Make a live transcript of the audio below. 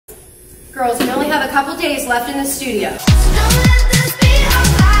Girls, we only have a couple days left in the studio.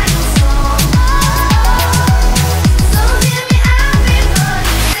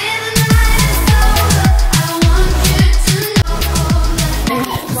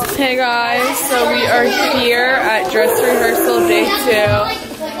 Hey guys, so we are here at dress rehearsal day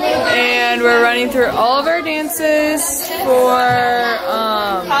 2, and we're running through all of our dances for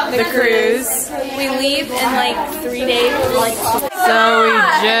the cruise. We leave in like 3 days. So we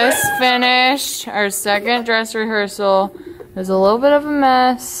just finished our second dress rehearsal. It was a little bit of a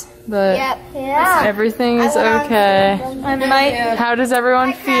mess, but everything is okay. How does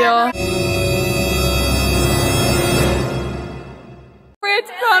everyone feel? It's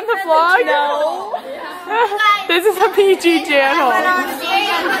on the vlog? No. This is a PG channel.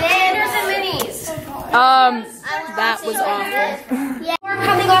 That was awful. Before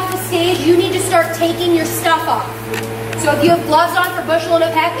coming off the stage, you need to start taking your stuff off. So if you have gloves on for bushel and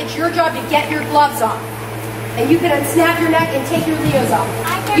a peck, it's your job to get your gloves on. And you can unsnap your neck and take your Leos off.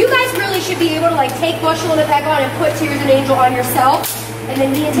 You guys really should be able to like take bushel and a peck on and put Tears and Angel on yourself. And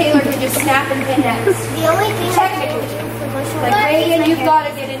then me and Taylor can just snap and pin necks. The only thing technically. Like Reagan, you've got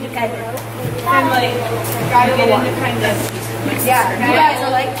to get independent. I'm like, gotta get independent. Yeah, you guys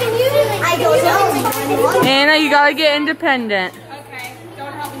are like, can you? I don't know. Anna, you gotta get independent. Okay,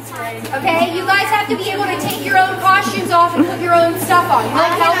 don't help me today. Okay, you guys have to be able to take your own costumes off and put your own stuff on.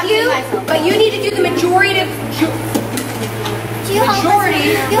 I'll help you, but you need to do the majority of it yourself. Do you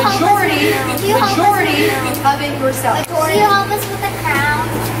help us with the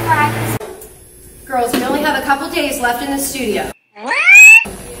crown? Girls, we only have a couple days left in the studio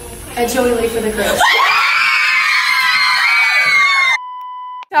until we leave for the cruise.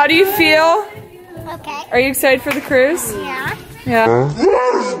 How do you feel? Okay. Are you excited for the cruise? Yeah. Yeah.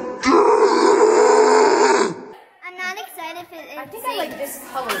 I'm not excited for it. I think I like this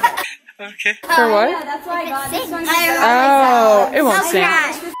color. Okay. For what? That's why I got this one. Oh, it won't sing.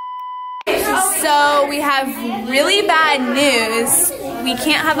 So we have really bad news. We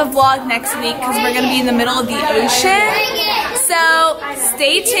can't have a vlog next week because we're going to be in the middle of the ocean. So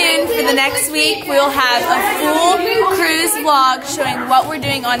stay tuned for the next week. We'll have a full cruise vlog showing what we're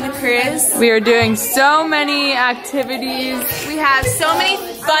doing on the cruise. We are doing so many activities. We have so many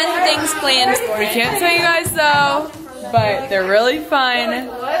fun things planned for We it. can't tell you guys though, but they're really fun.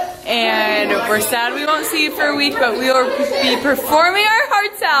 And we're sad we won't see you for a week, but we will be performing our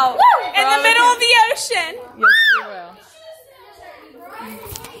hearts out In the middle of the ocean. Yes, we will.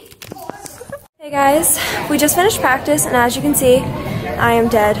 Hey guys, we just finished practice and as you can see, I am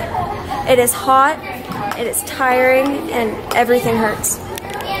dead. It is hot, it is tiring, and everything hurts.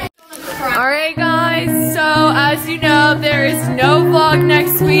 Alright guys, so as you know, there is no vlog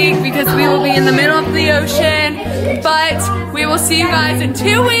next week because we will be in the middle of the ocean, but we will see you guys in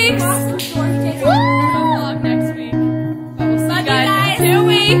 2 weeks. No vlog next week, but we'll see you guys in 2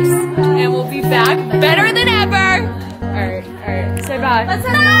 weeks, and we'll be back better than ever. Alright, say bye. Let's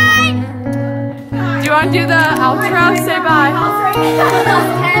say bye. Do you want to do the outro? Say bye.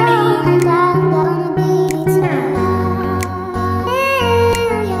 Bye.